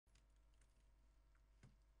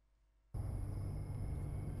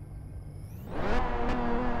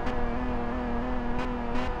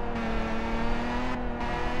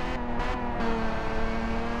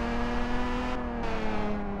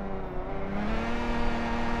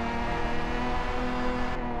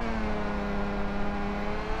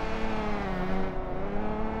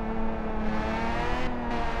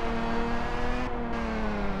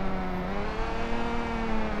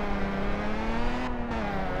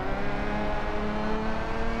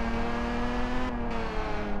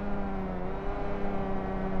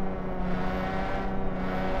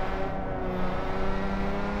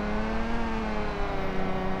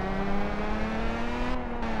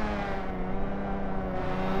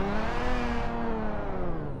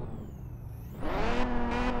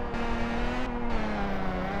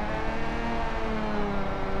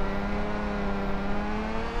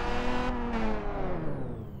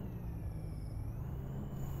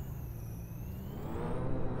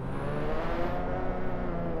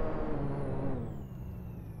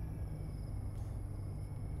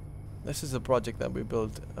This is a project that we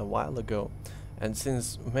built a while ago, and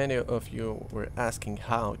since many of you were asking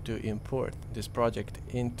how to import this project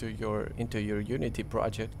into your Unity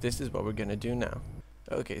project, this is what we're gonna do now.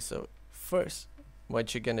 Okay, so first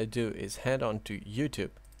what you're gonna do is head on to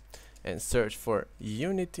YouTube and search for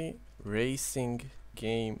Unity Racing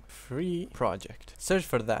Game Free project. Search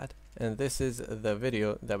for that, and this is the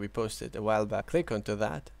video that we posted a while back. Click onto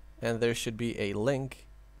that, and there should be a link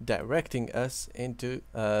directing us into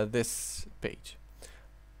this page.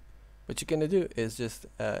 What you're gonna do is just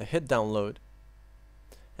hit download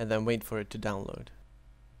and then wait for it to download.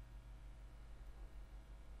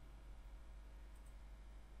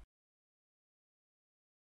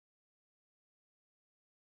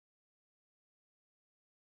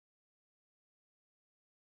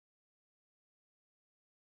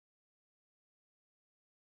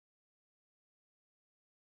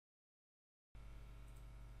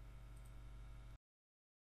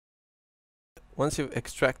 Once you've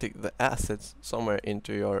extracted the assets somewhere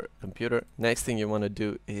into your computer, next thing you want to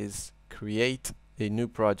do is create a new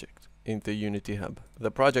project in the Unity Hub. The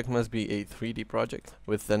project must be a 3D project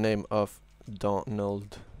with the name of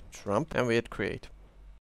Donald Trump, and we hit create.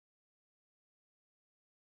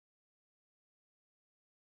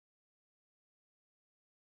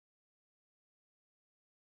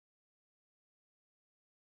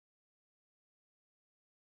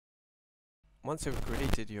 Once you've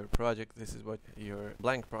created your project, this is what your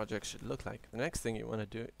blank project should look like. The next thing you want to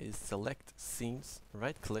do is select scenes,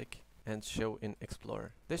 right click and show in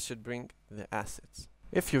Explorer. This should bring the assets.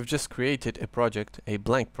 If you've just created a project, a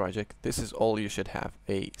blank project, this is all you should have: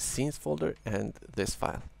 a scenes folder and this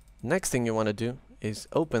file. Next thing you want to do is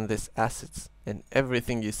open this assets, and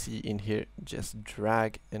everything you see in here just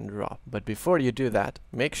drag and drop. But before you do that,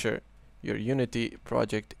 make sure your Unity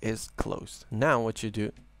project is closed. Now what you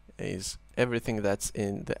do is everything that's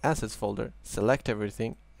in the assets folder, select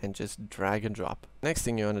everything and just drag and drop. Next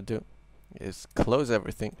thing you want to do is close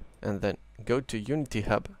everything and then go to Unity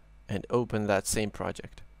Hub and open that same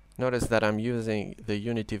project. Notice that I'm using the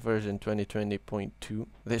Unity version 2020.2.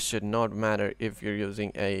 This should not matter if you're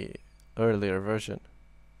using a earlier version.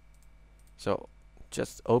 So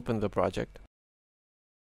just open the project.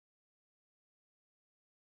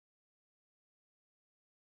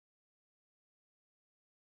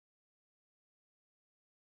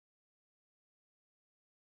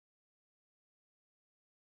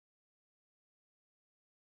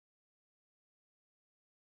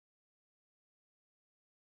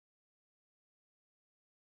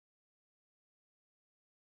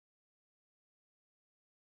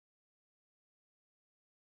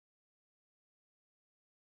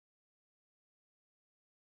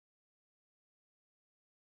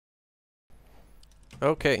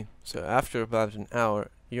 Okay, so after about an hour,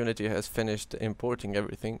 Unity has finished importing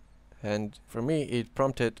everything, and for me it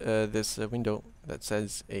prompted this window that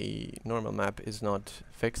says a normal map is not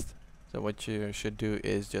fixed. So what you should do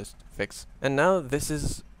is just fix. And now this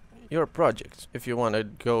is your project. If you want to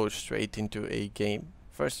go straight into a game,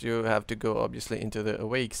 first you have to go obviously into the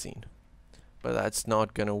awake scene. But that's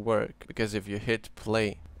not gonna work, because if you hit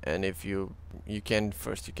play and if you can't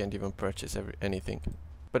even purchase anything.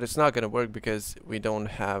 But it's not going to work because we don't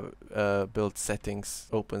have built settings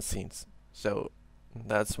open scenes. So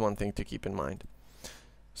that's one thing to keep in mind.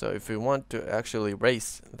 So if we want to actually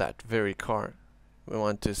race that very car, we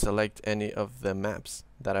want to select any of the maps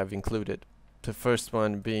that I've included. The first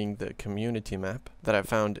one being the community map that I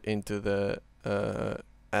found into the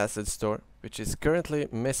asset store, which is currently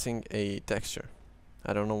missing a texture.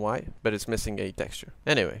 I don't know why, but it's missing a texture.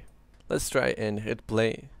 Anyway, let's try and hit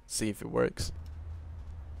play, see if it works.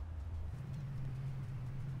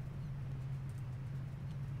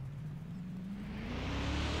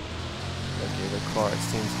 Okay, the car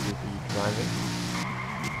seems to be driving.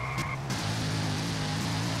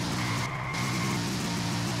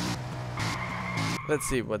 Let's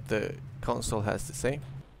see what the console has to say.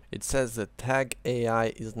 It says the tag AI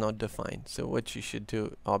is not defined. So what you should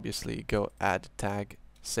do, obviously go add tag,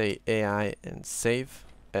 say AI and save.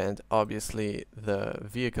 And obviously the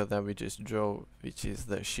vehicle that we just drove, which is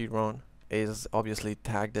the Chiron, is obviously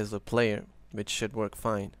tagged as a player, which should work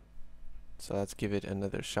fine. So let's give it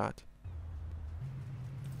another shot.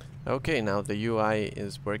 Okay, now the UI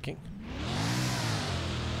is working.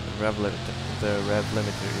 The rev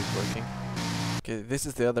limiter is working. Okay, this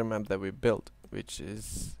is the other map that we built, which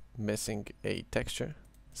is missing a texture.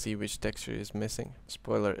 See which texture is missing.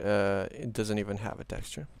 Spoiler, it doesn't even have a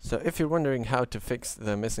texture. So if you're wondering how to fix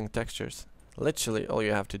the missing textures, literally all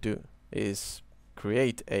you have to do is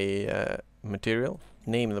create a material,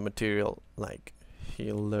 name the material like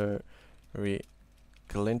Hillary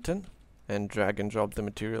Clinton, and drag and drop the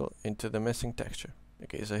material into the missing texture.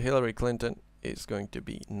 Okay, so Hillary Clinton is going to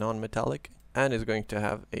be non-metallic and is going to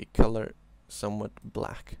have a color somewhat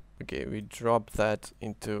black. Okay, we drop that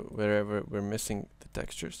into wherever we're missing the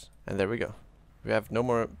textures, and there we go. We have no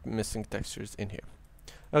more missing textures in here.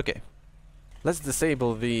 Okay, let's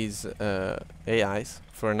disable these AIs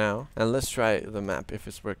for now, and let's try the map if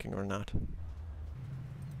it's working or not.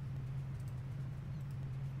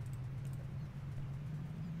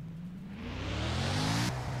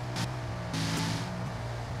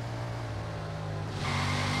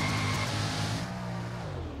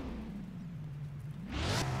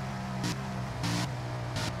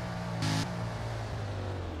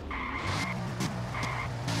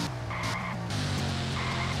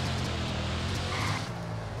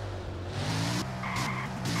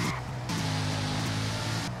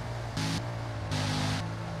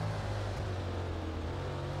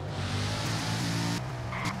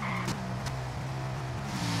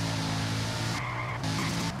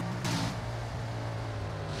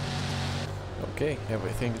 Okay,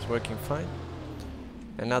 everything is working fine.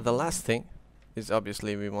 And now the last thing is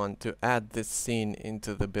obviously we want to add this scene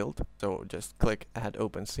into the build. So just click add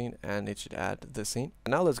open scene and it should add the scene.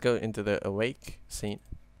 And now let's go into the awake scene.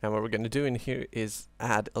 And what we're going to do in here is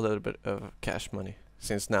add a little bit of cash money,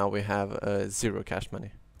 since now we have 0 cash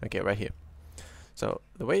money. Okay, right here. So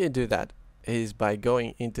the way you do that is by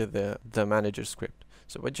going into the manager script.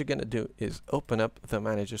 So what you're going to do is open up the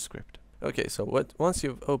manager script. Okay, so once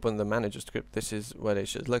you've opened the manager script, this is what it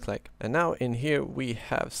should look like. And now in here we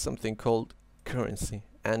have something called currency,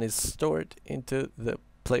 and it's stored into the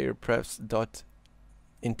player prefs dot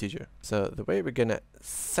integer. So the way we're gonna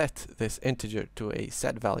set this integer to a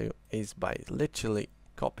set value is by literally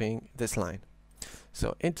copying this line.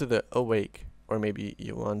 So into the awake, or maybe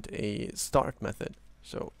you want a start method.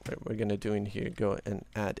 So what we're gonna do in here, go and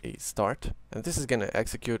add a start, and this is gonna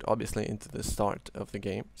execute obviously into the start of the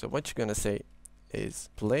game. So what you're gonna say is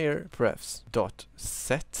player prefs dot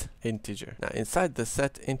set integer. Now inside the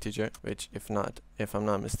set integer, which if I'm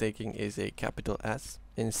not mistaken is a capital S,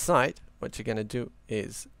 inside what you're gonna do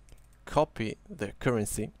is copy the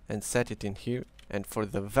currency and set it in here, and for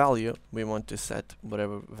the value we want to set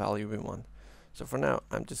whatever value we want. So for now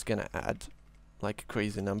I'm just gonna add like a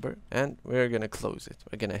crazy number, and we're gonna close it.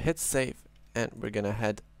 We're gonna hit save, and we're gonna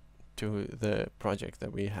head to the project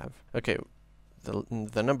that we have. Okay,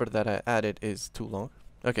 the number that I added is too long.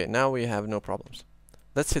 Okay, now we have no problems.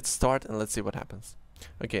 Let's hit start and let's see what happens.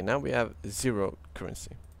 Okay, now we have 0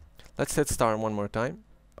 currency. Let's hit start one more time.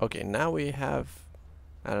 Okay, now we have,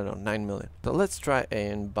 I don't know, 9 million. So let's try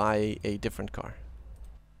and buy a different car.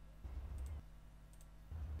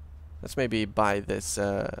 Let's maybe buy this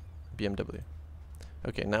BMW.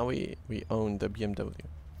 Okay, now we own the BMW.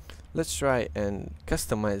 Let's try and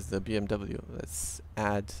customize the BMW. Let's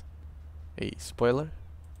add a spoiler.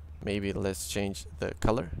 Maybe let's change the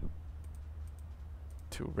color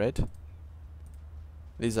to red.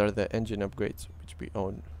 These are the engine upgrades which we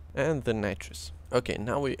own, and the nitrous. Okay,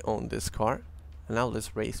 now we own this car, and now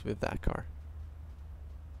let's race with that car.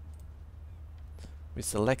 We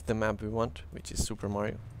select the map we want, which is Super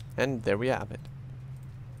Mario, and there we have it.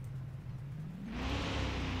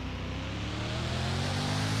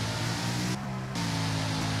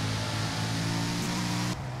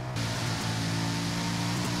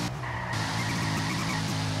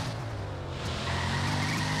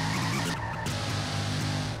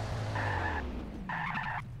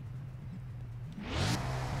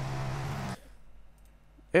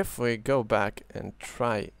 If we go back and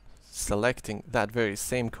try selecting that very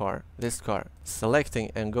same car, this car, selecting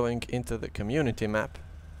and going into the community map,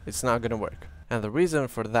 it's not gonna work. And the reason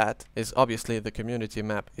for that is obviously the community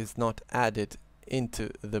map is not added into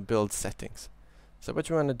the build settings. So what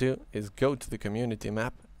you want to do is go to the community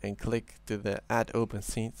map and click to the add open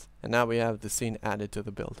scenes, and now we have the scene added to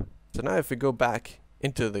the build. So now if we go back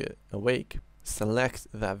into the awake, select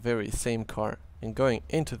that very same car, and going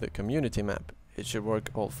into the community map, it should work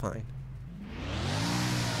all fine.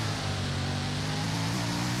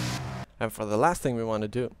 And for the last thing we want to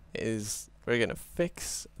do is we're gonna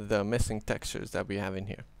fix the missing textures that we have in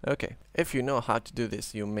here. Okay, if you know how to do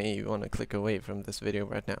this, you may want to click away from this video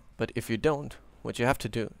right now. But if you don't, what you have to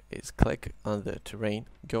do is click on the terrain,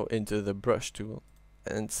 go into the brush tool,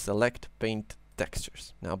 and select paint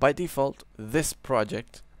textures. Now by default, this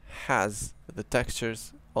project has the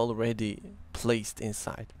textures already placed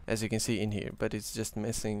inside, as you can see in here, but it's just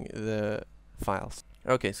missing the files.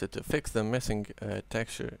 Okay, so to fix the missing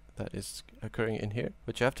texture that is occurring in here,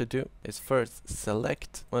 what you have to do is first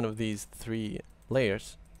select one of these 3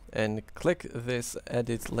 layers and click this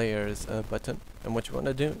edit layers button, and what you want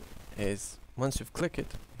to do is once you've clicked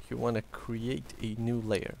it, you want to create a new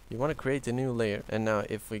layer. You want to create a new layer, and now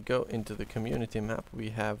if we go into the community map, we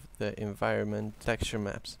have the environment texture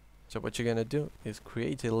maps. So what you're gonna do is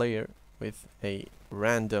create a layer with a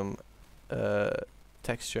random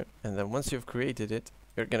texture, and then once you've created it,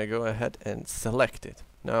 you're gonna go ahead and select it.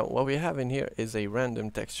 Now what we have in here is a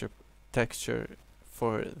random texture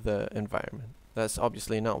for the environment. That's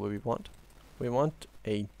obviously not what we want. We want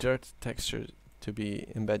a dirt texture to be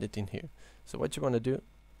embedded in here. So what you want to do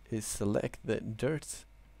is select the dirt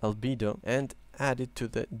albedo and add it to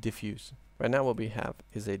the diffuse. Right now what we have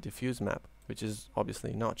is a diffuse map, which is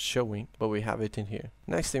obviously not showing, but we have it in here.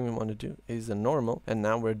 Next thing we want to do is a normal, and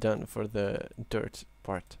now we're done for the dirt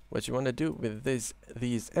part. What you want to do with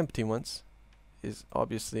these empty ones is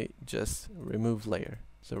obviously just remove layer.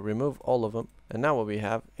 So remove all of them, and now what we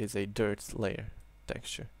have is a dirt layer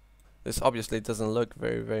texture. This obviously doesn't look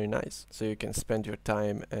very nice, so you can spend your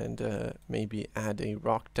time and maybe add a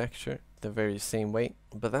rock texture the very same way,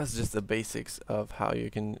 but that's just the basics of how you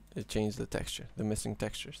can change the texture, the missing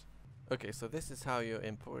textures. Okay, so this is how you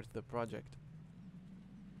import the project.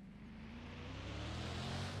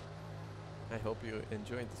 I hope you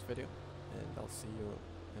enjoyed this video, and I'll see you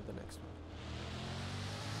in the next one.